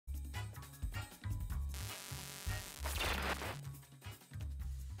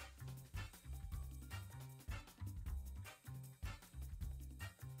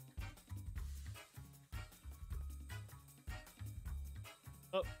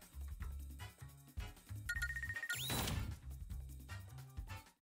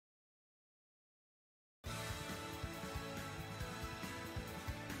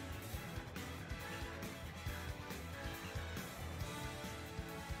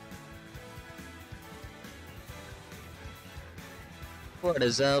What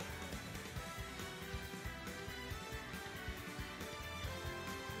is up?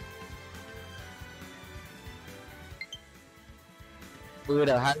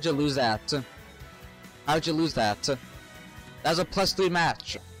 Burrito, how did you lose that? How did you lose that? That was a +3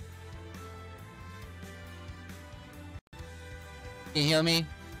 match. Can you hear me?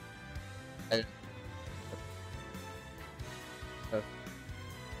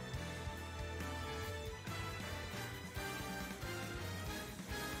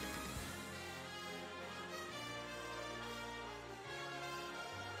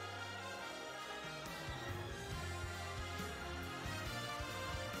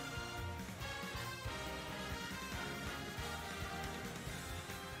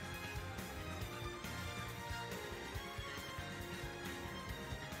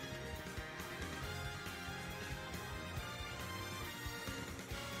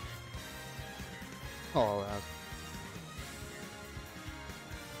 Oh,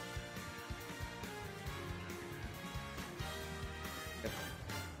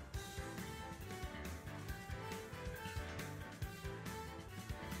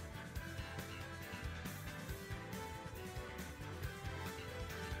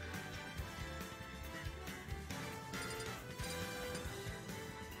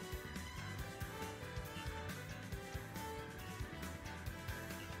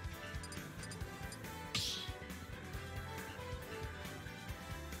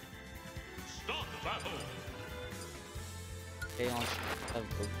 okay, on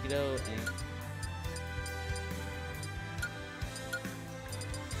Burrito and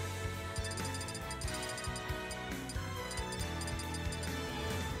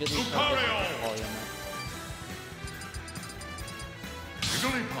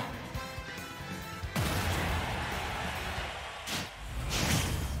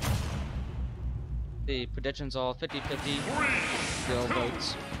the predictions all 50-50 still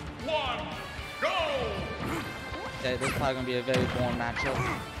votes. 1, go! Okay, this is probably gonna be a very boring matchup.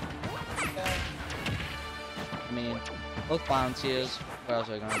 I mean, both volunteers, what else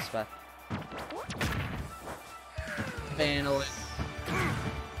are we gonna expect? Finally.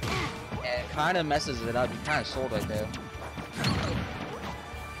 Yeah, it kinda messes it up, you kinda sold right there.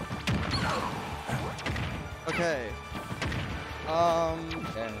 Okay.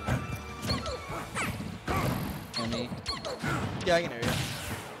 Hear me? Yeah, I can hear you.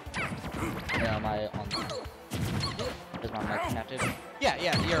 Yeah, am I on? Is my mic connected? Yeah,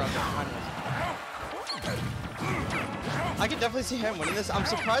 you're on there. I can definitely see him winning this. I'm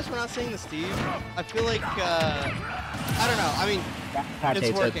surprised we're not seeing the Steve. I feel like, I don't know. I mean,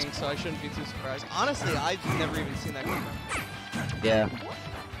 it's working, so I shouldn't be too surprised. Honestly, I've never even seen that coming. Yeah.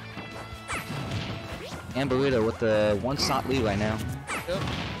 And Burrito with the 1-shot lead right now. Yep.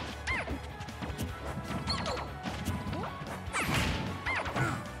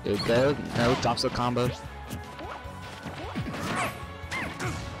 There we go. No, drops the combo.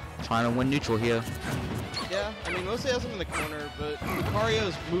 Trying to win neutral here. Yeah, I mean, mostly has him in the corner, but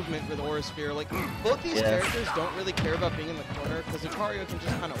Lucario's movement with Aura Sphere, like, both these characters don't really care about being in the corner, because Lucario can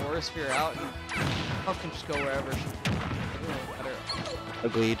just kind of Aura Sphere out, and Puff can just go wherever.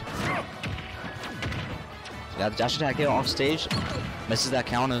 Agreed. Got the dash attack here off stage. Misses that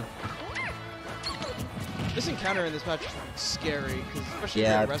counter. This encounter in this match is scary, because especially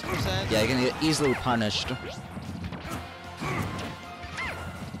Yeah. with rest percent. Yeah, you're gonna get easily punished.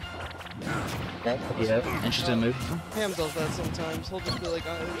 Yeah, interesting move. Ham does that sometimes. He'll just be like,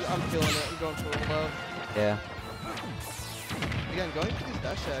 I'm feeling it, I'm going for a low. Yeah. Again, going for these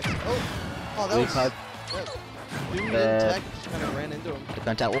dash attacks. Oh, that was... Yeah. Doing the attack, just kind of ran into him. The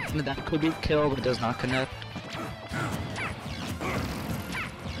contact open, that could be kill, but it does not connect.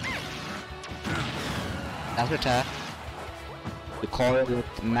 After attack. The call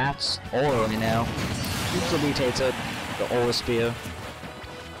with Matt's aura right now. Duplicated the aura spear.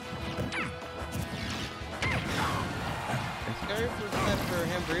 Scary for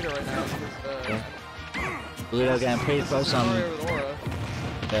Ham Burrito right now because Burrito getting pretty close on. with Aura.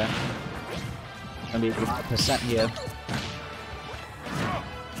 Yeah. Gonna be 5% here.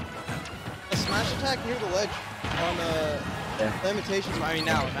 A smash attack near the ledge on Lamentations. I mean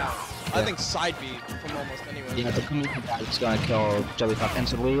now. I think side B from almost anywhere. Yeah, the community is gonna kill Jellyfuck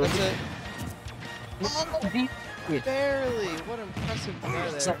instantly. That's it. Oh, barely. What impressive guy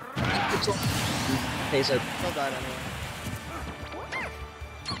there. He'll die anyway.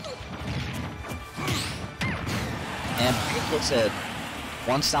 And what's it?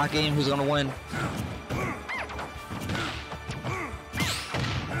 One stock game, who's gonna win?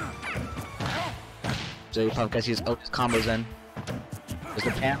 Jellyfuck gets his combos in. There's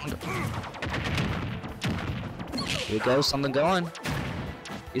the pound. Here we go, something going.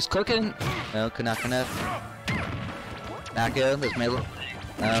 He's cooking. No, cannot connect. Back in. There's my little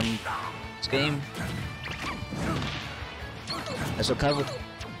this game. Let's recover.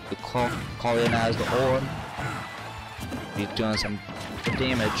 The Corio now has the ore. He's doing some good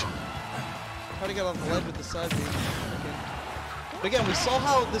damage. Try to get off the ledge with the side beam. But again, we saw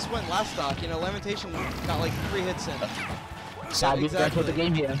how this went last stock. You know, Lamentation got like 3 hits in. Side B, that's what the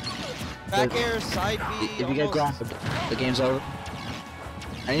game here. Back air, side B. If you get grabbed, the game's over.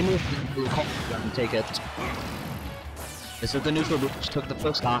 Any move, you can take it. This is the neutral which took the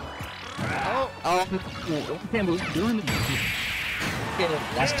first stock. Oh, what are you doing?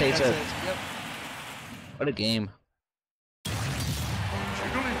 That's Taser. Yep. What a game.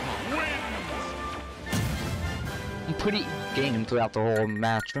 Pretty game throughout the whole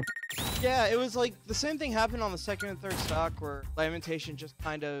match. Yeah, it was like the same thing happened on the second and third stock where Lamentation just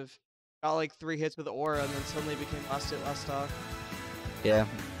kind of got like 3 hits with Aura and then suddenly became last hit last stock. Yeah.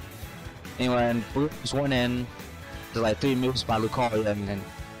 Anyway, and Bruce went in to like 3 moves by Lucario and then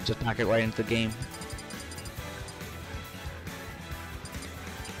just knock it right into the game.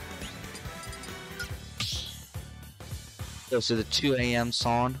 Goes to the 2 AM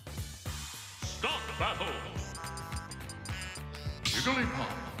song. Stop battle.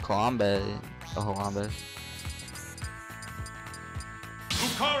 Kalambe. The Halambe.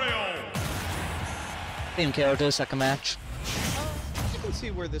 Lucario. Same character, second match. You can see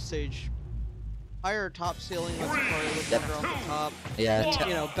where this stage higher top ceiling lets Lucario look better off the top. Yeah.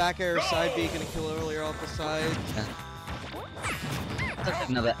 You know, back air, side B gonna kill earlier off the side. Yeah.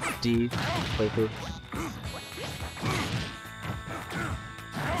 Another D playthrough.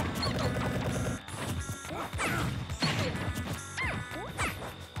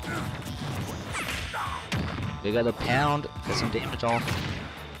 We got a pound, get some damage off.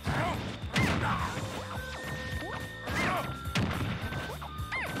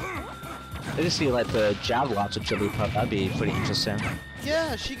 I just see like the jab lots of Jigglypuff, that'd be pretty interesting.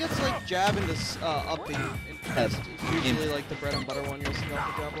 Yeah, she gets like jab into up B. It's usually like the bread and butter one you'll see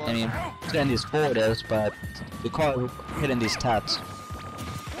off the jab lot. I mean, it's getting these forwarders, but we call it hitting these taps.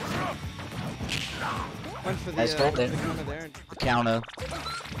 Went for the, Nice hold the it. counter there. The counter.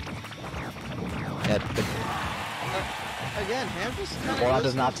 Yeah, Again, Ham just kind of Bola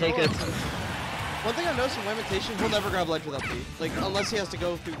does not take it. One thing I noticed in Lamentation, he'll never grab ledge with up B. Like, unless he has to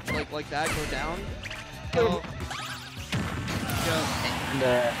go through, like that, go down. Yeah.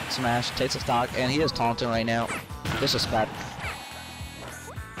 And Smash takes a stock, and he is taunting right now. Disrespect.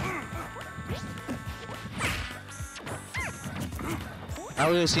 Now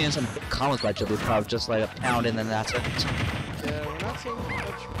we're seeing some big combos by Jigglypuff, just like a pound and then that's it. Yeah, we're not seeing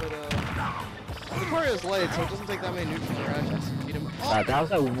much, but Lucario's late, so it doesn't take that many neutral interactions to beat him. Oh, That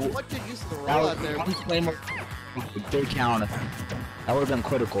was a what good use of the roll that was out there? one flame of big counter. That would have been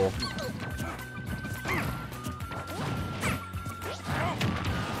critical.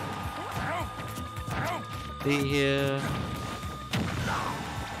 See here.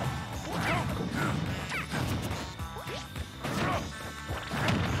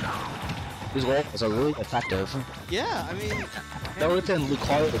 These rolls are really effective. Yeah, I mean, The only thing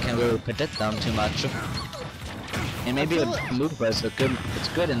Lucario can really predict them too much. And maybe a move, but it's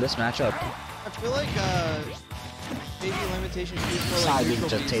good in this matchup. I feel like maybe Lamentation should use more Side like B neutral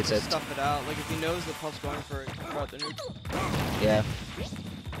just beats takes to it. stuff it out. Like if he knows the puff's going for it, throw out the neutral. Yeah.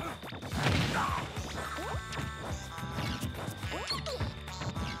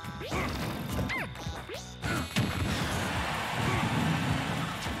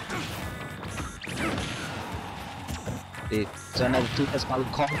 So another 2 hits by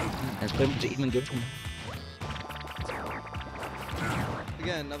Lucario. It's pretty much even good.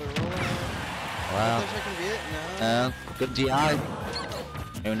 Again, another rollout. Wow. I can be it. No. Good DI.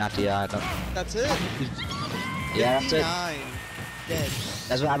 Maybe not DI, but That's it. yeah, that's it. 59. Dead.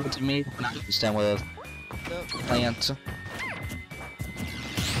 That's what happened to me when I stand with Yep. Plant.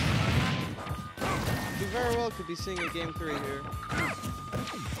 We very well could be seeing a game 3 here.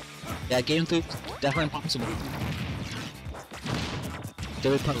 Yeah, game 3 definitely possible.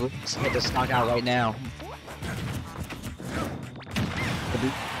 Billy Puzzle's hit this knockout right now.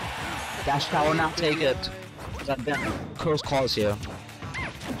 Dash power not take it. That close calls here.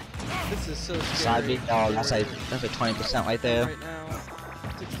 This is so scary. Side B. Oh, that's a 20% right there. Right now.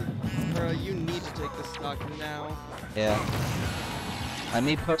 Bro, you need to take this stock now. Yeah.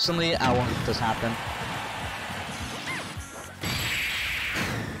 Me personally, I want this to happen.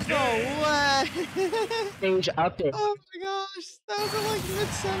 No way! Stage update. Oh my gosh, that was in like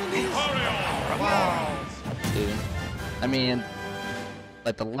mid-70s. Lucario. Wow. Dude. I mean,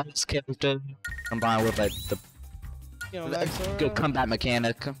 like the last character combined with like the You know, Max Aura. Good combat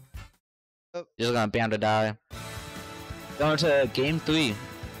mechanic. Oh. You're gonna bound to die. Going to game 3.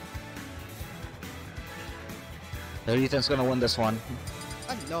 Who do you think's gonna win this one?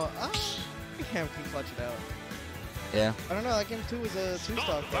 I know. I think Ham can clutch it out. Yeah. I don't know. That game 2 was a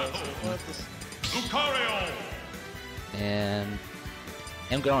 2-stock though, so we'll have to. Lucario! And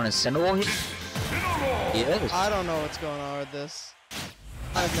him going to Cinderwall here? Yes. I don't know what's going on with this.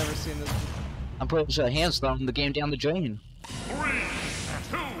 I've never seen this. I'm pretty sure Ham's throwing the game down the drain. 3,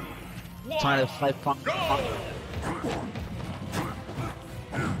 2, 1. Trying to fight Punk. Go!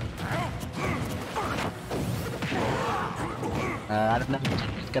 I don't know.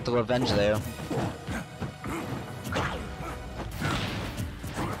 Get the revenge there.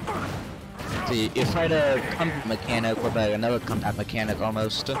 See, you fight a combat mechanic with another combat mechanic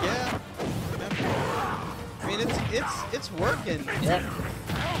almost. Yeah. I mean, it's working. Yeah.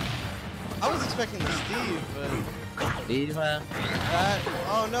 I was expecting the Steve, but Steve,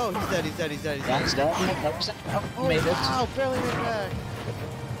 oh no, he's dead. He's dead. He's dead. He's that's dead. that. Oh, Oh made it. wow, barely made it back.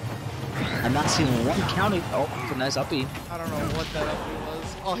 I'm not seeing one county. Oh, it's a nice uppie. I don't know what that uppie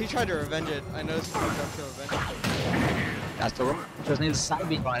was. Oh, he tried to revenge it. I noticed he tried to revenge it. That's the one. Just needs a side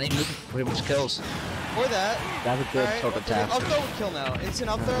beat on it. Pretty much kills. Or that. That's a good Alright, total attack. Up throw would kill now. Instant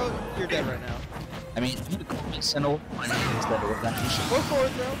up throw, you're dead right now. I mean, you could call it Sinnoh instead of revenge. Go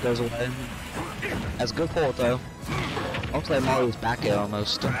forward throw. Goes away. That's a good pull though. Looks like Mario's back air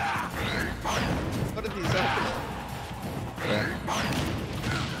almost. What are these up? Yeah.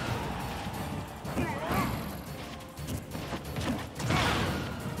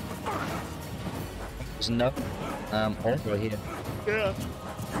 There's no over here. Yeah.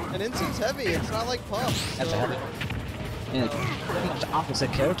 And Instant's heavy. It's not like Pump. That's So, a heavy. Yeah, pretty much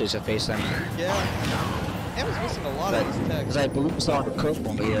opposite characters are facing. yeah. Ham is missing a lot of his tech. Because I believe it's on the curve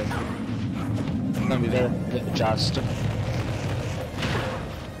over here. It's gonna be very adjust.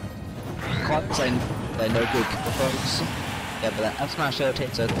 Clock's like no good kill folks. Yeah, but that's not sure it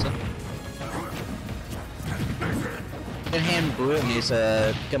takes it. Good hand Blue needs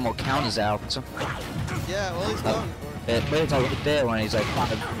to get more counters out. Yeah, well, he's going for it. But it's right there when he's like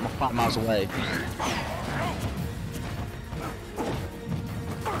 5 miles away.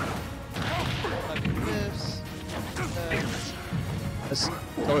 Let's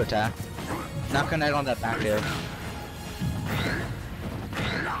throw attack. Not connect on that back air.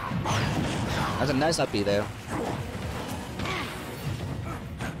 That's a nice uppie there.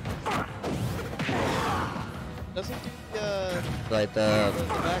 Doesn't do Like the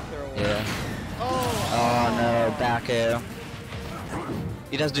back throw. yeah. Oh. Oh no, back air.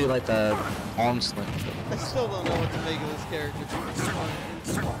 He does do like the arm sling. I still don't know what to make of this character.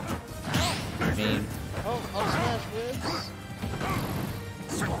 I mean, Oh, up smash whips.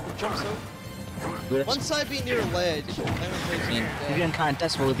 Jumps over. One side being near a ledge. I mean, you're getting kind of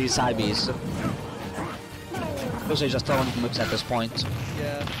desperate with these side Bs. Especially just throwing moves at this point.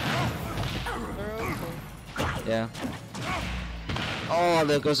 Yeah. Yeah. Oh,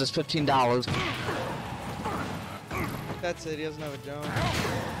 there goes his $15. That's it, he doesn't have a jump.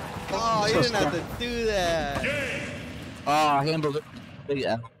 Oh, he didn't have to do that. Oh, handled it.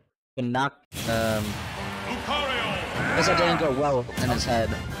 Yeah. Can knock, Lucario! guess that didn't go well in his head.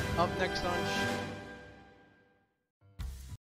 Up next on